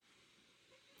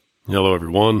Hello,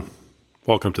 everyone.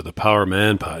 Welcome to the Power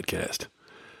Man Podcast.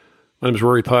 My name is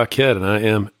Rory Paquette, and I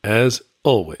am, as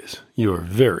always, your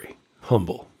very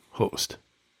humble host.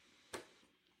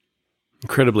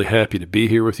 Incredibly happy to be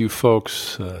here with you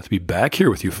folks, to be back here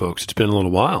with you folks. It's been a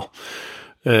little while,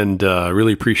 and I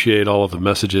really appreciate all of the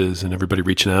messages and everybody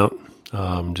reaching out,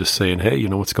 just saying, hey, you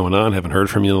know what's going on? Haven't heard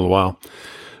from you in a little while.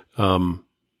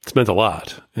 It's meant a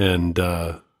lot, and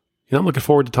I'm looking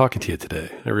forward to talking to you today.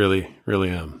 I really,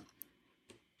 really am.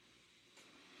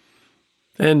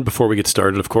 And before we get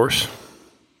started, of course,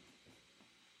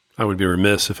 I would be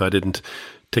remiss if I didn't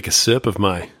take a sip of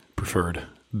my preferred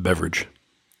beverage.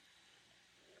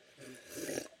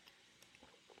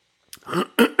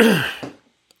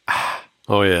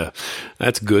 Oh yeah,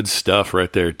 that's good stuff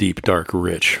right there. Deep, dark,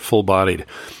 rich, full-bodied,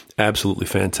 absolutely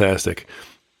fantastic,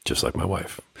 just like my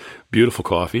wife. Beautiful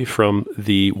coffee from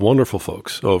the wonderful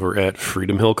folks over at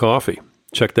Freedom Hill Coffee.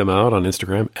 Check them out on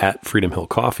Instagram at Freedom Hill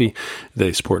Coffee.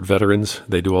 They support veterans.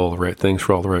 They do all the right things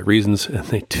for all the right reasons, and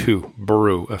they do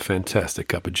brew a fantastic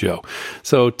cup of joe.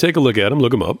 So take a look at them,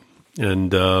 look them up,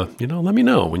 and let me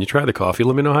know when you try the coffee.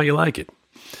 Let me know how you like it.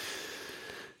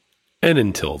 And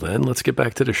until then, let's get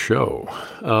back to the show.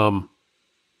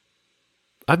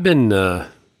 I've been out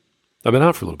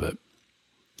for a little bit.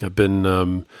 I've been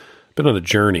on a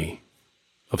journey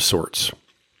of sorts.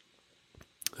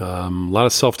 A lot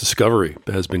of self-discovery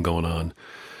has been going on.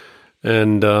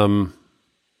 And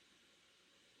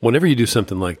whenever you do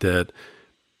something like that,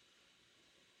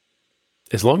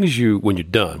 as long as when you're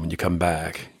done, when you come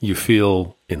back, you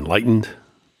feel enlightened,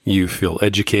 you feel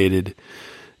educated,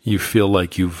 you feel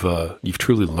like you've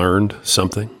truly learned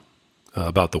something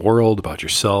about the world, about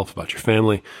yourself, about your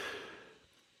family,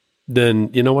 then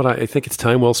you know what? I think it's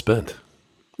time well spent.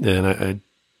 And I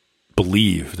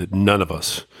believe that none of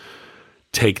us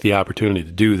take the opportunity to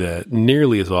do that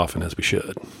nearly as often as we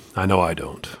should. I know I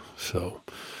don't. So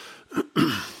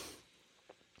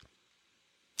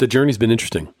the journey's been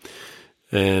interesting.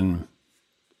 And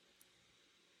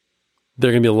there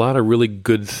are going to be a lot of really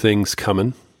good things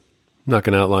coming. I'm not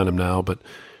going to outline them now, but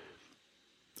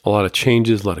a lot of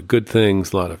changes, a lot of good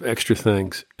things, a lot of extra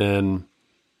things, and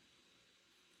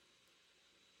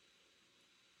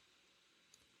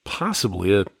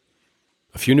possibly a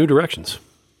few new directions.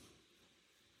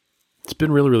 It's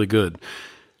been really, really good.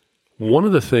 One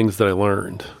of the things that I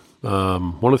learned,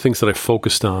 one of the things that I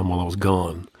focused on while I was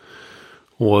gone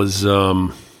was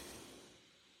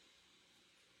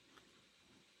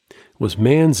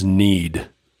man's need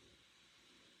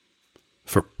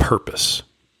for purpose.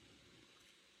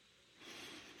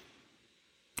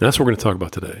 And that's what we're going to talk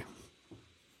about today.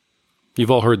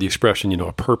 You've all heard the expression,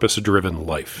 a purpose-driven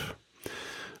life.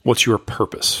 What's your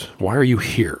purpose? Why are you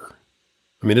here?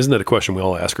 I mean, isn't that a question we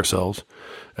all ask ourselves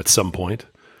at some point?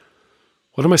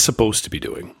 What am I supposed to be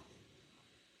doing?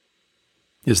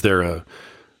 Is there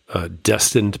a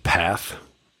destined path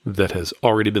that has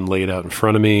already been laid out in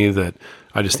front of me that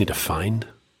I just need to find?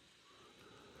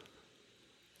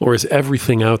 Or is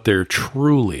everything out there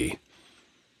truly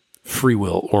free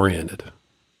will oriented?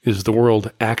 Is the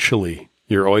world actually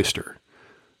your oyster?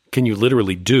 Can you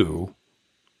literally do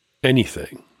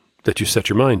anything that you set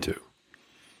your mind to?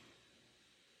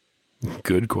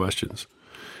 Good questions.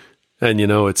 And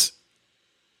it's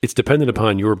dependent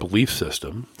upon your belief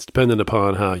system. It's dependent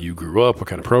upon how you grew up, what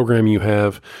kind of programming you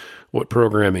have, what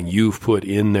programming you've put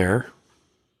in there,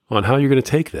 on how you're going to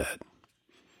take that.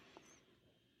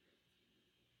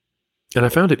 And I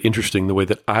found it interesting the way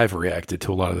that I've reacted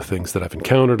to a lot of the things that I've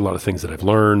encountered, a lot of things that I've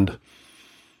learned.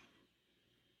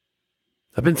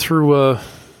 I've been through a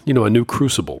new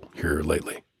crucible here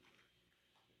lately.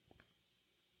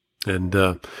 And,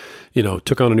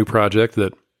 took on a new project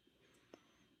that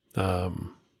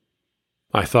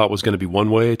I thought was going to be one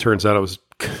way. It turns out I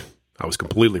was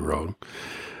completely wrong.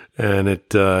 And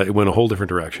it went a whole different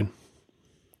direction.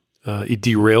 It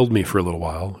derailed me for a little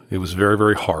while. It was very,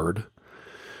 very hard.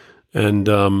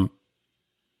 And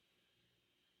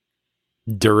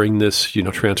during this,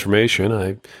 transformation,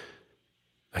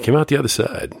 I came out the other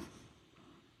side.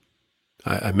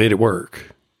 I made it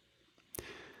work.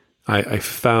 I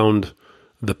found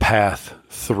the path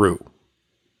through.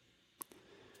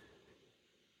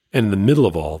 And in the middle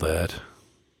of all that,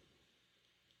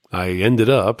 I ended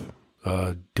up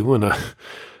doing a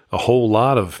whole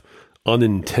lot of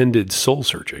unintended soul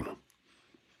searching.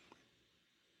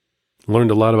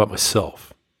 Learned a lot about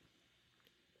myself.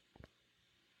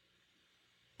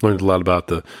 Learned a lot about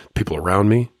the people around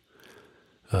me.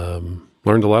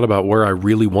 Learned a lot about where I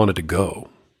really wanted to go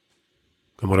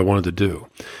and what I wanted to do.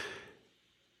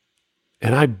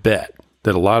 And I bet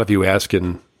that a lot of you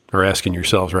asking are asking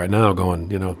yourselves right now going,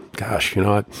 gosh,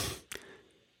 what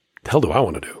the hell do I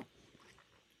want to do?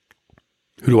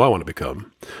 Who do I want to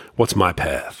become? What's my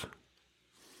path?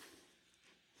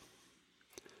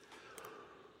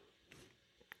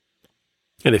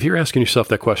 And if you're asking yourself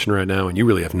that question right now and you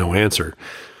really have no answer,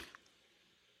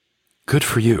 good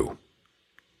for you.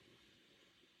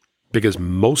 Because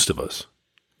most of us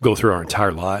go through our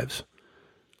entire lives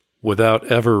without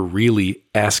ever really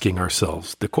asking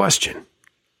ourselves the question.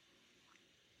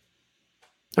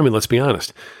 I mean, let's be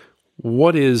honest.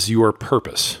 What is your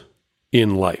purpose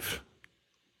in life?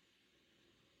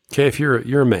 Okay, if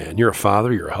you're a man, you're a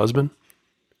father, you're a husband,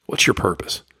 what's your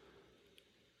purpose?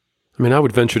 I mean, I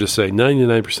would venture to say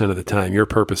 99% of the time, your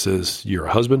purpose is you're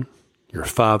a husband, you're a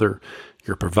father,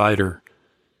 you're a provider.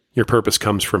 Your purpose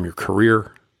comes from your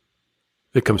career.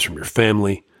 It comes from your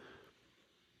family.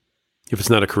 If it's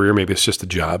not a career, maybe it's just a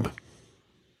job.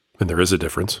 And there is a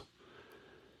difference.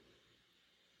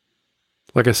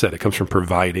 Like I said, it comes from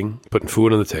providing, putting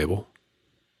food on the table.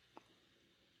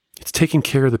 It's taking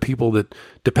care of the people that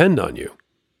depend on you.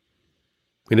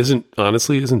 And isn't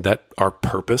that our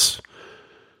purpose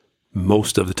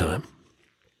most of the time?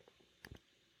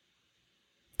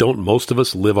 Don't most of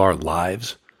us live our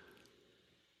lives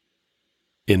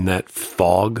in that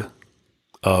fog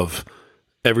of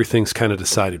everything's kind of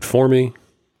decided for me?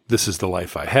 This is the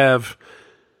life I have.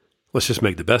 Let's just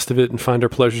make the best of it and find our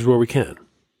pleasures where we can.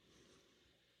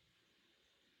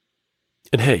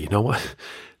 And hey, you know what?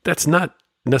 That's not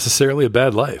necessarily a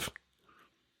bad life.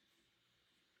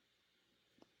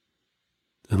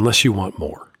 Unless you want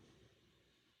more.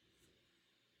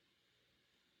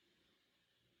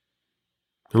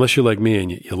 Unless you're like me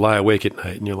and you lie awake at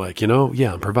night and you're like,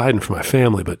 I'm providing for my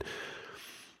family, but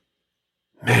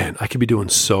man, I could be doing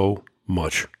so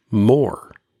much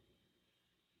more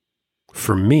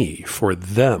for me, for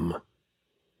them.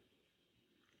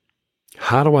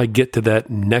 How do I get to that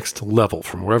next level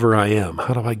from wherever I am?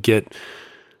 How do I get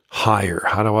higher?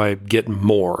 How do I get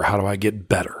more? How do I get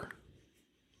better?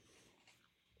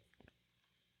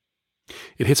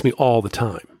 It hits me all the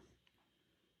time.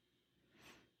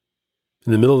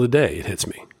 In the middle of the day, it hits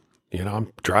me.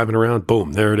 I'm driving around,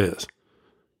 boom, there it is.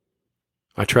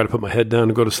 I try to put my head down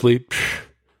and go to sleep.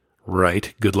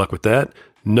 Right, good luck with that.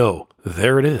 No,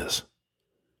 there it is.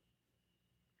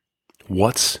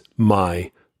 What's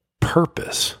my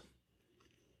purpose?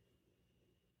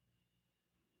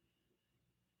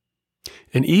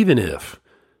 And even if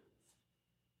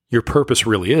your purpose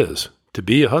really is to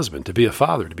be a husband, to be a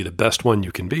father, to be the best one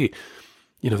you can be,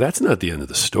 that's not the end of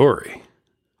the story.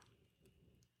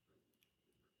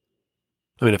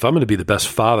 I mean, if I'm going to be the best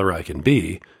father I can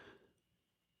be,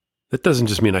 that doesn't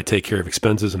just mean I take care of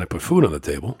expenses and I put food on the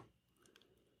table.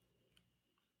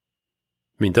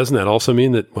 I mean, doesn't that also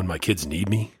mean that when my kids need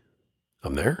me,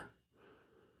 I'm there?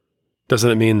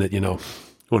 Doesn't it mean that,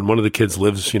 when one of the kids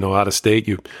lives, out of state,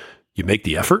 you make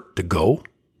the effort to go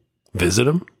visit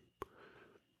them?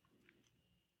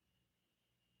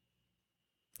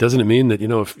 Doesn't it mean that,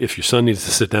 if your son needs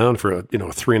to sit down for a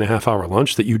 3.5 hour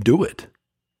lunch, that you do it?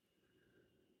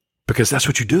 Because that's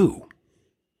what you do.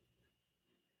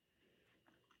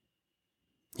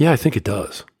 Yeah, I think it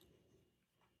does.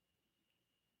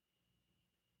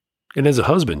 And as a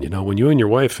husband, when you and your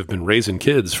wife have been raising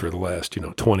kids for the last,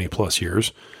 20 plus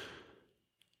years,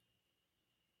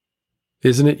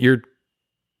 isn't it your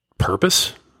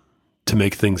purpose to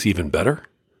make things even better?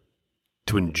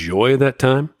 To enjoy that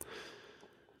time?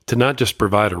 To not just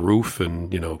provide a roof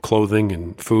and, clothing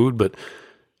and food, but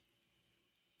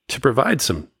to provide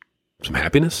some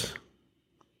happiness,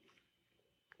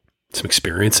 some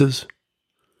experiences,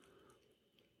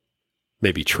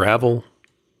 maybe travel,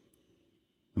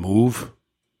 move,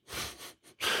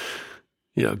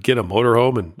 get a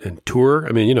motorhome and tour.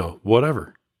 I mean,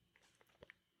 whatever.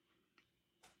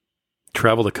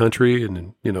 Travel the country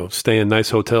and, stay in nice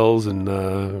hotels and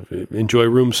enjoy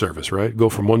room service, right? Go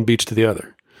from one beach to the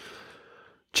other.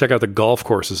 Check out the golf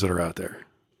courses that are out there.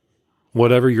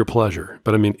 Whatever your pleasure.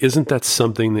 But I mean, isn't that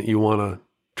something that you want to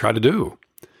try to do?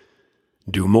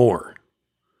 Do more.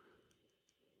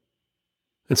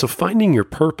 And so finding your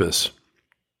purpose,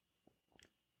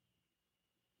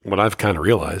 what I've kind of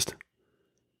realized,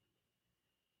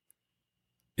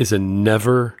 is a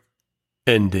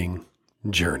never-ending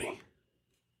journey.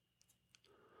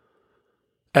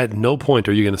 At no point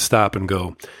are you going to stop and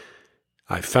go,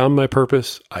 I found my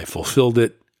purpose, I fulfilled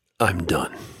it, I'm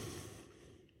done.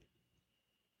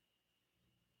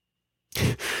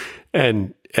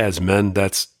 And as men,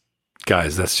 that's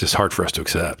just hard for us to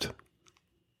accept.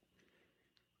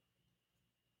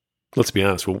 Let's be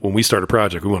honest, when we start a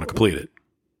project, we want to complete it.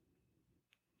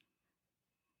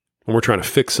 When we're trying to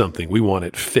fix something, we want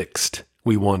it fixed.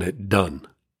 We want it done.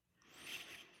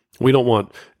 We don't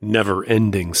want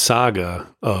never-ending saga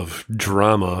of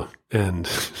drama and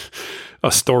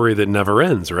a story that never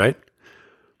ends, right?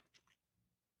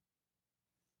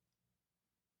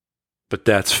 But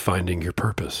that's finding your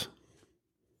purpose.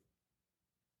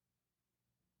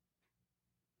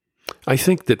 I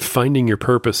think that finding your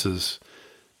purpose is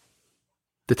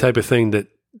the type of thing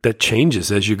that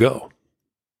changes as you go.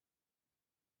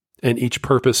 And each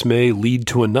purpose may lead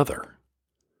to another.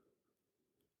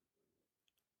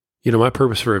 You know, my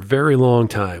purpose for a very long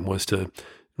time was to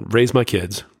raise my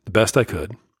kids the best I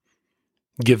could,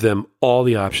 give them all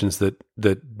the options that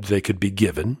they could be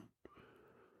given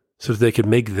so that they could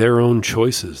make their own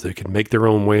choices. They could make their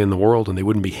own way in the world, and they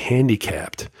wouldn't be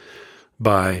handicapped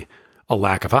by a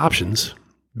lack of options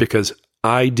because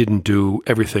I didn't do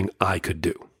everything I could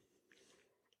do.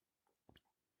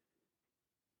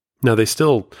 Now, they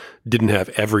still didn't have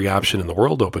every option in the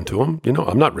world open to them. You know,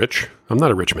 I'm not rich. I'm not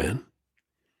a rich man.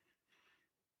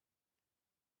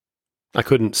 I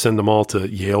couldn't send them all to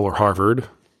Yale or Harvard.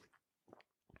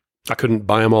 I couldn't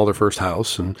buy them all their first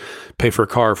house and pay for a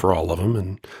car for all of them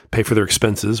and pay for their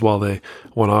expenses while they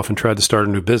went off and tried to start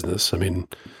a new business. I mean,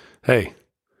 hey,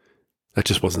 that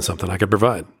just wasn't something I could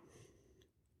provide.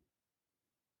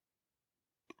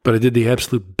 But I did the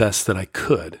absolute best that I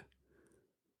could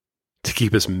to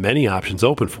keep as many options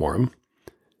open for them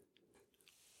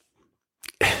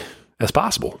as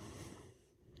possible.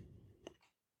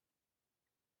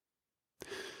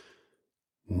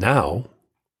 Now,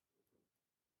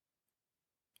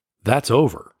 that's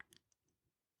over.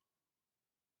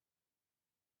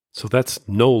 So that's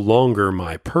no longer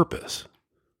my purpose.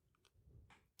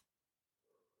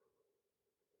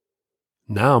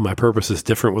 Now my purpose is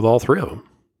different with all three of them.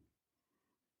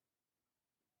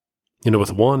 You know,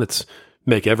 with one, it's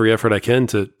make every effort I can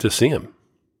to see him.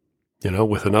 You know,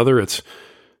 with another, it's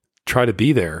try to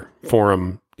be there for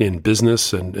him in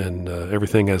business and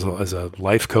everything as a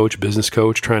life coach, business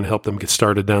coach, trying to help them get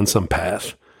started down some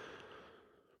path.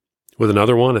 With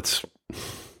another one, it's,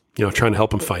 you know, trying to help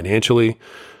them financially,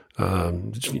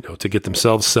 you know, to get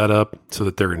themselves set up so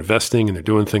that they're investing and they're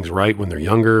doing things right when they're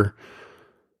younger.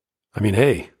 I mean,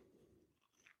 hey,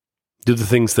 do the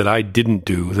things that I didn't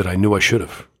do that I knew I should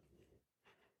have.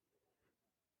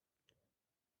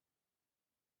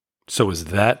 So is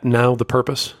that now the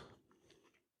purpose?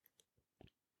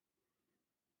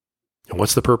 And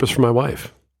what's the purpose for my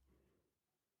wife?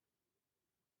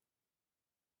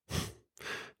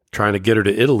 Trying to get her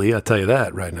to Italy, I'll tell you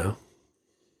that right now.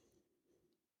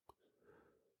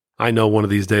 I know one of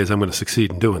these days I'm going to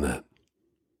succeed in doing that.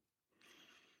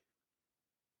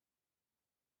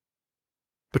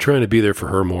 But trying to be there for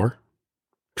her more,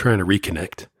 trying to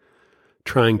reconnect,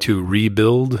 trying to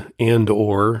rebuild and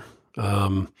or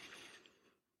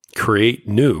create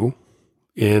new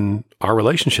in our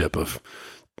relationship of,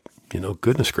 you know,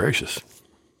 goodness gracious,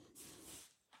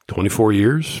 24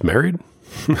 years married.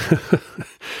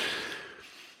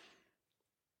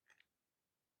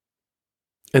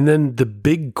 And then the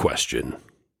big question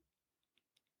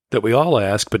that we all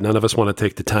ask, but none of us want to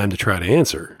take the time to try to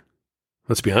answer.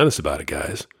 Let's be honest about it,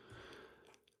 guys.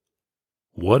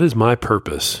 What is my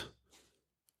purpose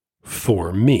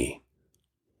for me?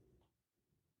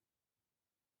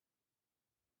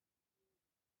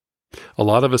 A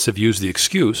lot of us have used the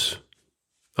excuse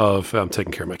of, I'm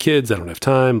taking care of my kids, I don't have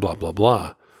time, blah, blah,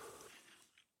 blah.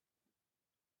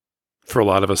 For a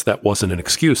lot of us, that wasn't an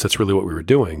excuse. That's really what we were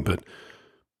doing. But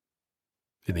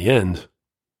in the end,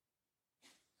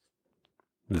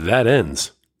 that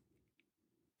ends.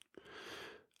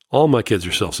 All my kids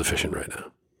are self-sufficient right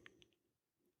now.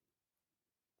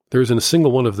 There isn't a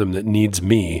single one of them that needs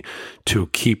me to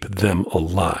keep them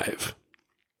alive,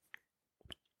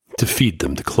 to feed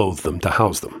them, to clothe them, to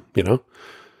house them, you know?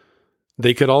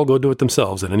 They could all go do it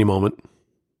themselves at any moment.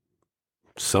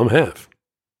 Some have.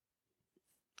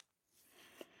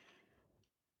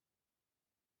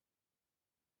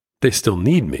 They still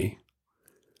need me,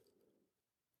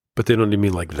 but they don't need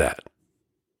me like that.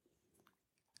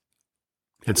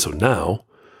 And so now,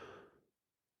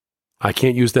 I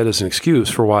can't use that as an excuse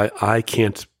for why I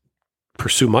can't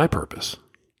pursue my purpose.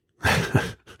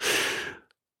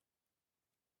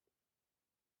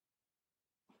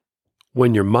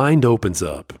 When your mind opens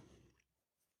up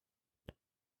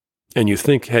and you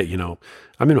think, hey, you know,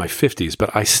 I'm in my 50s,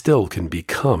 but I still can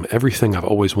become everything I've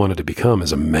always wanted to become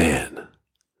as a man.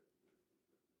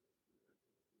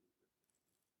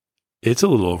 It's a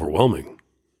little overwhelming.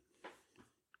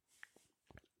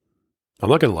 I'm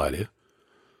not going to lie to you.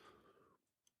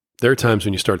 There are times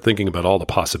when you start thinking about all the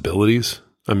possibilities.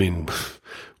 I mean,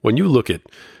 When you look at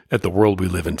the world we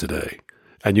live in today,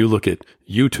 and you look at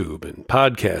YouTube and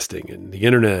podcasting and the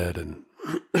internet and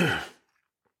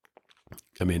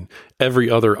I mean, every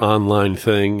other online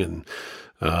thing and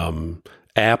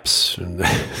apps and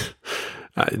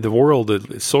the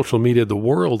world, social media, the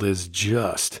world is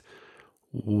just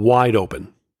wide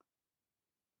open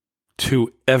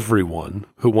to everyone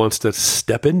who wants to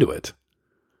step into it.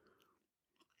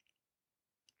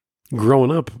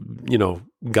 Growing up,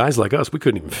 guys like us, we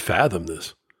couldn't even fathom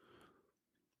this.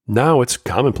 Now it's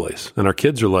commonplace. And our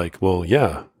kids are like, well,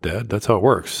 yeah, Dad, that's how it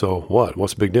works. So what?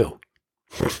 What's the big deal?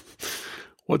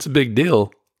 What's the big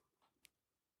deal?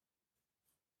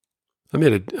 I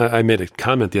made a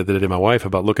comment the other day to my wife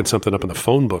about looking something up in the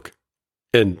phone book.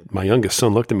 And my youngest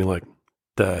son looked at me like,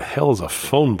 the hell is a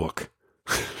phone book?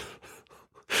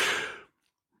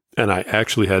 And I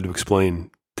actually had to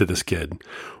explain to this kid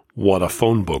what a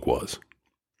phone book was.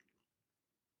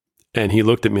 And he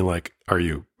looked at me like, are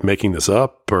you making this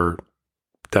up, or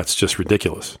that's just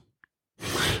ridiculous?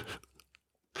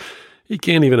 He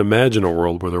can't even imagine a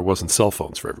world where there wasn't cell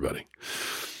phones for everybody.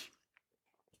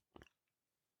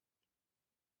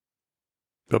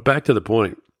 But back to the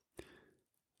point,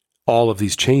 all of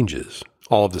these changes,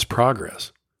 all of this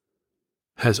progress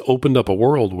has opened up a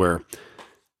world where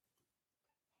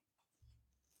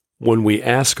when we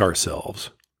ask ourselves,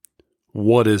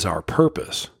 what is our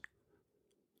purpose?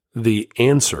 The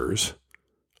answers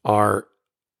are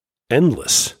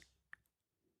endless.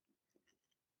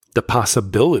 The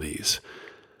possibilities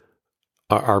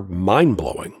are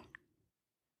mind-blowing.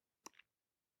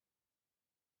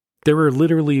 There are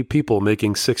literally people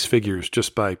making six figures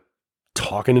just by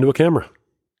talking into a camera.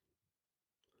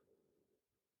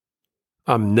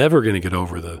 I'm never going to get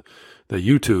over the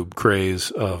YouTube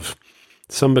craze of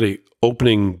somebody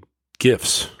opening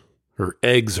gifts or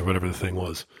eggs or whatever the thing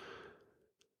was.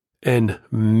 And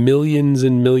millions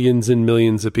and millions and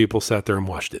millions of people sat there and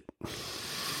watched it.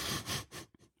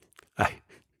 I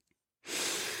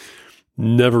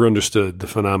never understood the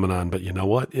phenomenon, but you know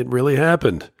what? It really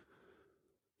happened.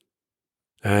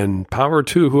 And power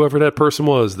to whoever that person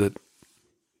was that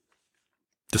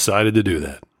decided to do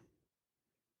that.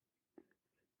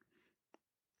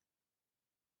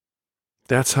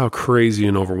 That's how crazy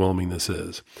and overwhelming this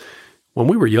is. When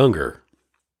we were younger,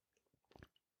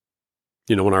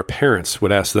 when our parents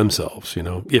would ask themselves,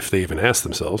 if they even asked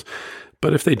themselves,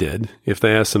 but if they did, if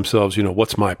they asked themselves,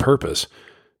 what's my purpose?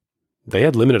 They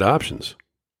had limited options.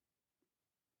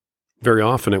 Very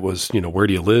often it was, where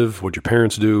do you live? What do your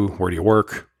parents do? Where do you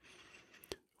work?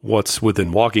 What's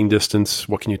within walking distance?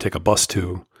 What can you take a bus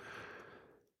to?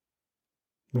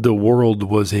 The world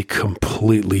was a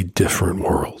completely different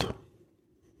world.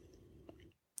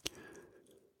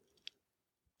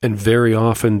 And very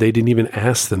often they didn't even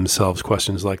ask themselves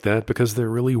questions like that because there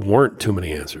really weren't too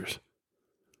many answers.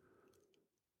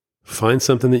 Find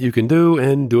something that you can do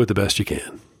and do it the best you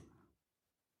can.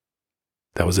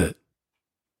 That was it.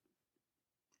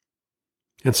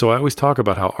 And so I always talk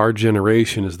about how our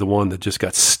generation is the one that just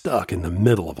got stuck in the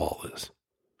middle of all this.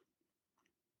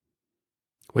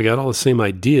 We got all the same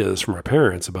ideas from our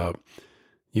parents about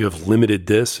you have limited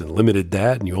this and limited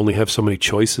that, and you only have so many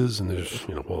choices, and there's,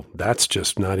 well, that's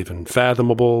just not even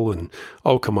fathomable, and,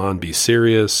 oh, come on, be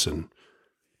serious, and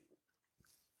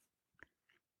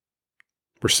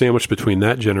we're sandwiched between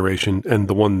that generation and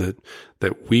the one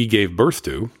that we gave birth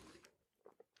to,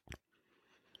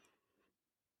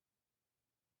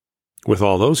 with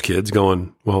all those kids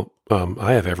going, well,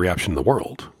 I have every option in the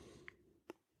world.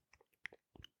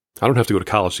 I don't have to go to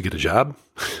college to get a job.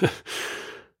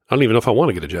 I don't even know if I want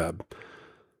to get a job.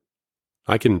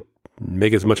 I can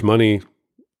make as much money,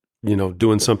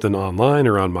 doing something online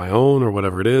or on my own or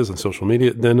whatever it is on social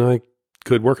media than I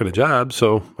could work at a job.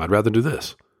 So I'd rather do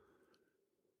this.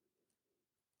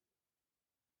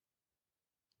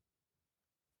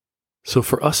 So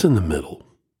for us in the middle,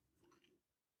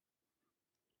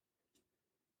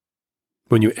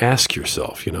 when you ask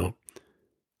yourself,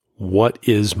 what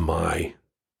is my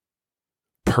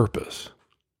purpose?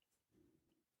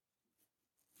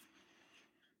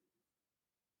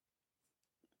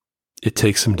 It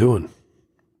takes some doing.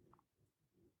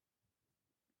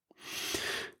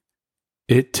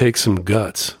 It takes some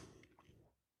guts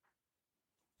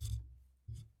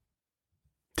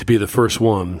to be the first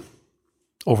one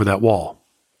over that wall.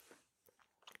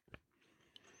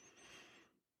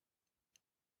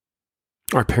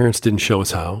 Our parents didn't show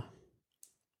us how.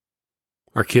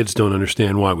 Our kids don't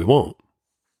understand why we won't.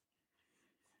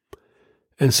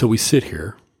 And so we sit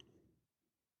here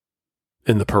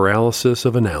in the paralysis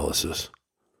of analysis,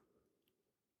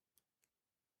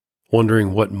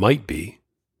 wondering what might be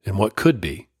and what could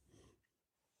be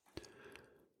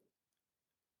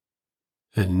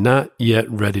and not yet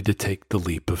ready to take the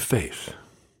leap of faith.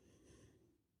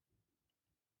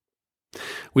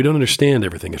 We don't understand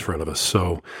everything in front of us,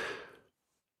 so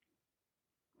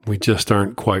we just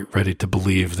aren't quite ready to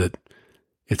believe that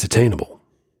it's attainable.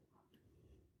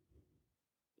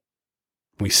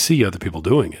 We see other people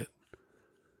doing it.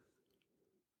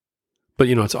 But,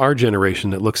 it's our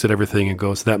generation that looks at everything and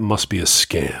goes, that must be a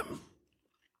scam.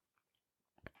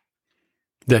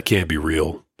 That can't be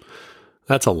real.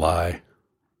 That's a lie.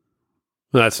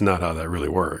 That's not how that really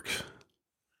works.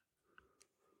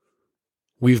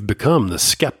 We've become the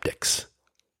skeptics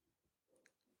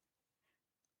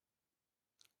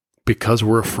because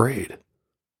we're afraid.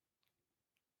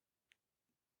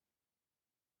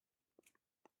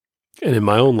 And in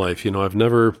my own life, I've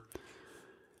never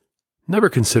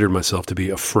considered myself to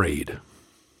be afraid.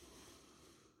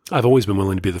 I've always been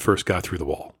willing to be the first guy through the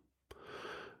wall.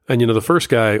 And the first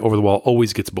guy over the wall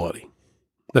always gets bloody.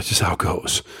 That's just how it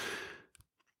goes.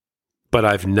 But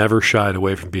I've never shied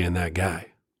away from being that guy.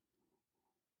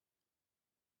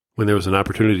 When there was an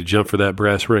opportunity to jump for that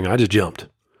brass ring, I just jumped.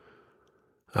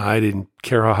 I didn't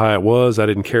care how high it was. I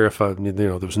didn't care if there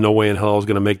was no way in hell I was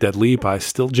going to make that leap. I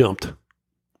still jumped.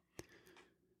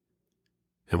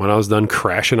 And when I was done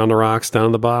crashing on the rocks down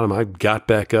at the bottom, I got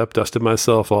back up, dusted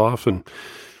myself off, and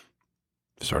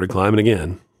started climbing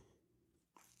again.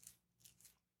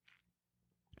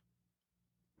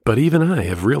 But even I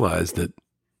have realized that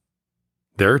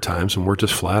there are times when we're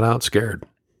just flat out scared.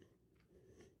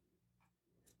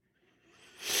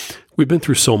 We've been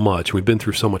through so much. We've been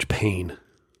through so much pain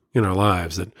in our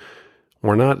lives that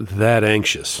we're not that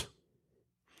anxious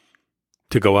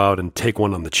to go out and take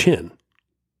one on the chin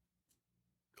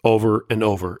over and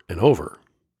over and over.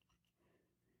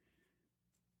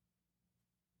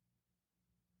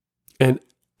 And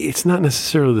it's not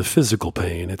necessarily the physical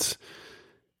pain. It's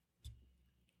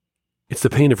the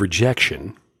pain of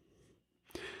rejection.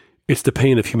 It's the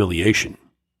pain of humiliation.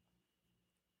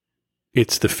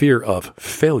 It's the fear of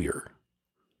failure.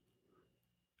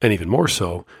 And even more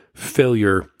so,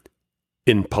 failure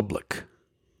in public.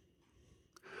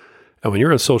 And when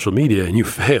you're on social media and you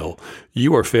fail,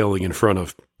 you are failing in front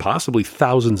of possibly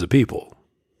thousands of people.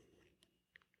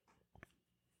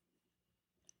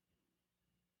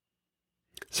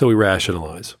 So we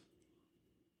rationalize.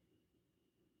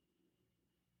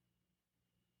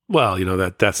 Well,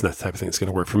 that's not the type of thing that's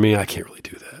going to work for me. I can't really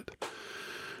do that.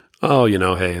 Oh,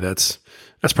 hey, that's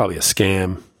probably a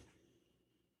scam.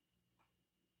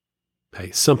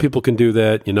 Hey, some people can do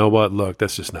that. You know what? Look,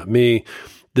 that's just not me.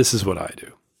 This is what I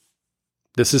do.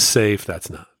 This is safe. That's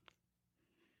not.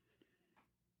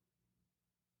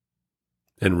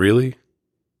 And really?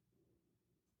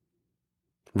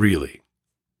 Really?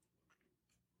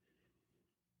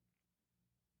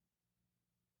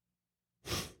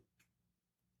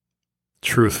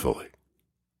 Truthfully,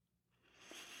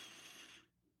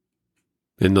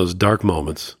 in those dark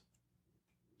moments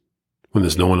when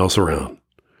there's no one else around,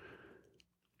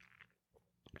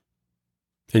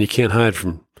 and you can't hide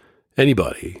from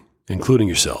anybody, including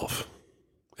yourself,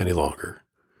 any longer,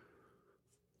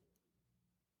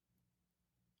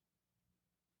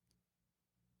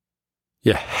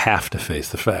 you have to face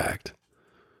the fact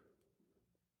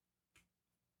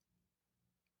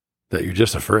that you're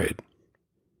just afraid.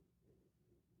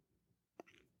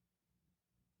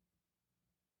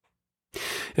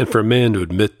 And for a man to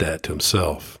admit that to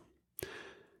himself,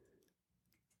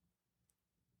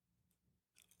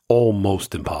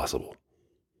 almost impossible.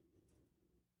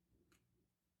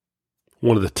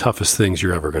 One of the toughest things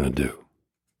you're ever going to do.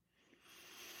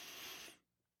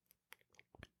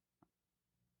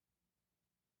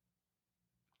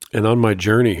 And on my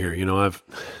journey here,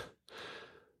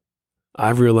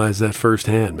 I've realized that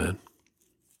firsthand, man.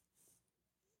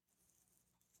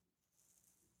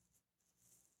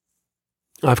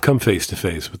 I've come face to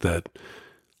face with that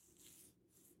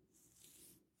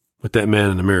man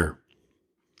in the mirror.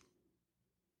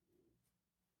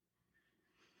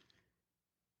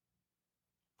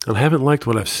 And I haven't liked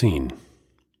what I've seen.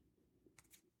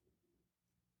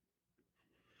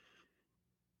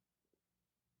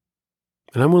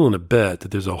 And I'm willing to bet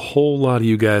that there's a whole lot of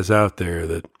you guys out there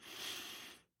that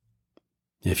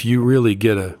if you really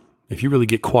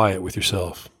get quiet with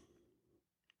yourself,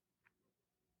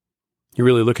 you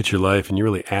really look at your life and you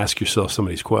really ask yourself some of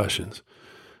these questions.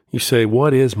 You say,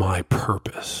 what is my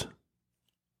purpose?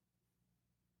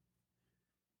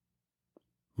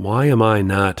 Why am I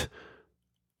not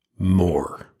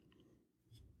more?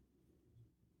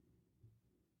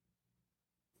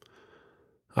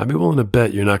 I'd be willing to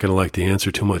bet you're not going to like the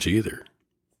answer too much either.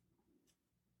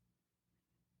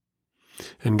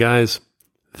 And guys,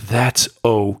 That's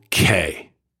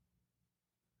okay.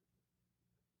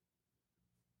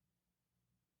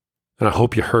 And I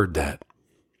hope you heard that.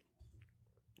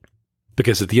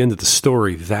 Because at the end of the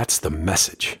story, that's the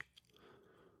message.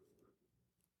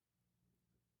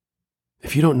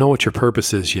 If you don't know what your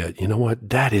purpose is yet, you know what?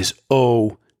 That is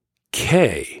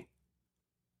okay.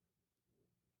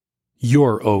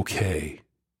 You're okay.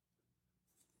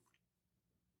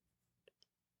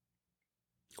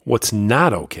 What's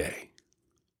not okay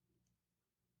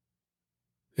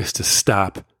is to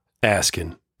stop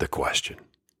asking the question.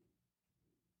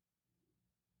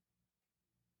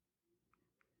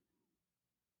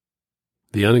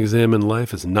 The unexamined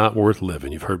life is not worth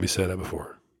living. You've heard me say that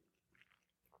before.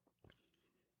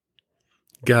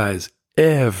 Guys,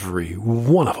 every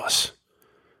one of us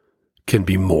can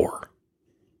be more,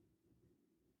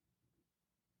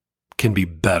 can be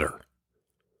better.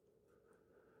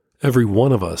 Every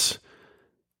one of us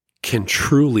can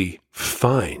truly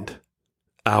find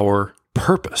our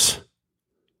purpose.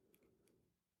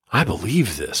 I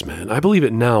believe this, man. I believe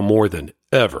it now more than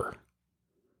ever.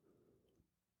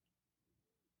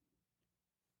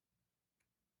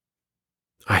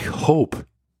 I hope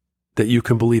that you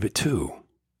can believe it too.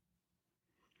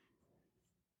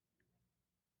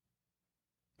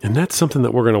 And that's something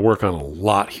that we're going to work on a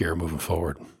lot here moving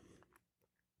forward.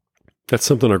 That's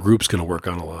something our group's going to work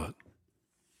on a lot.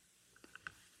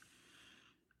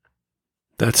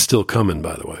 That's still coming,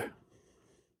 by the way.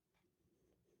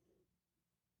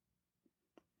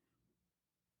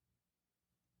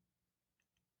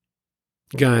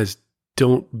 Guys,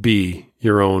 don't be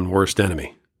your own worst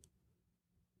enemy,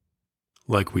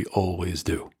 like we always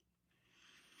do.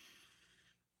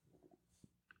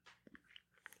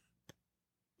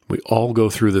 We all go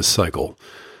through this cycle.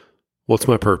 What's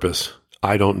my purpose?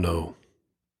 I don't know.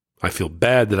 I feel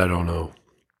bad that I don't know.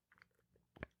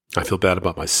 I feel bad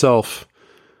about myself.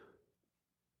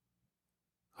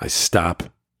 I stop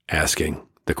asking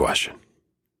the question.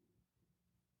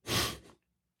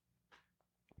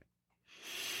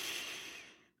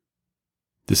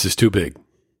 This is too big.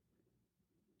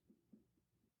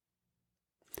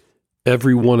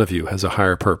 Every one of you has a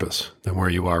higher purpose than where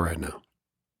you are right now.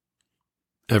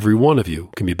 Every one of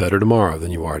you can be better tomorrow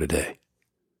than you are today.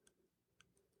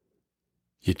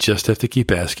 You just have to keep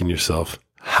asking yourself,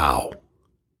 how?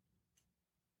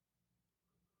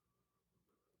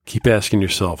 Keep asking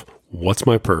yourself, what's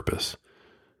my purpose?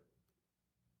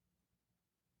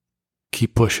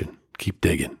 Keep pushing, keep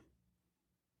digging.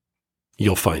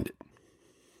 You'll find it.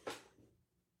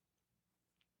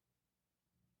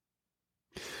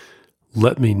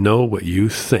 Let me know what you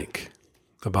think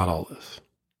about all this.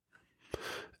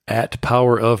 At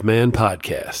Power of Man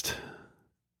Podcast.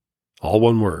 All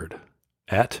one word.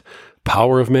 At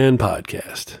Power of Man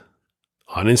Podcast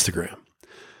on Instagram.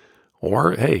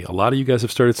 Or, hey, a lot of you guys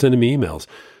have started sending me emails.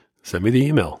 Send me the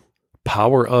email.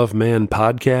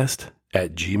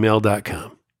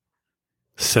 powerofmanpodcast@gmail.com.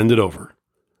 Send it over.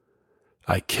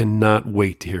 I cannot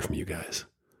wait to hear from you guys.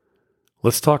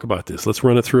 Let's talk about this. Let's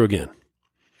run it through again.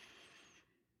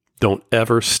 Don't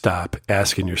ever stop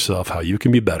asking yourself how you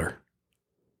can be better,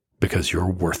 because you're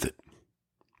worth it.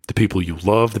 The people you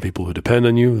love, the people who depend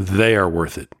on you, they are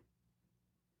worth it.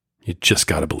 You just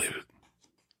got to believe it.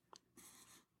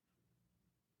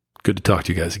 Good to talk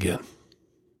to you guys again.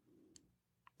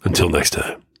 Until next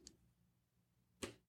time.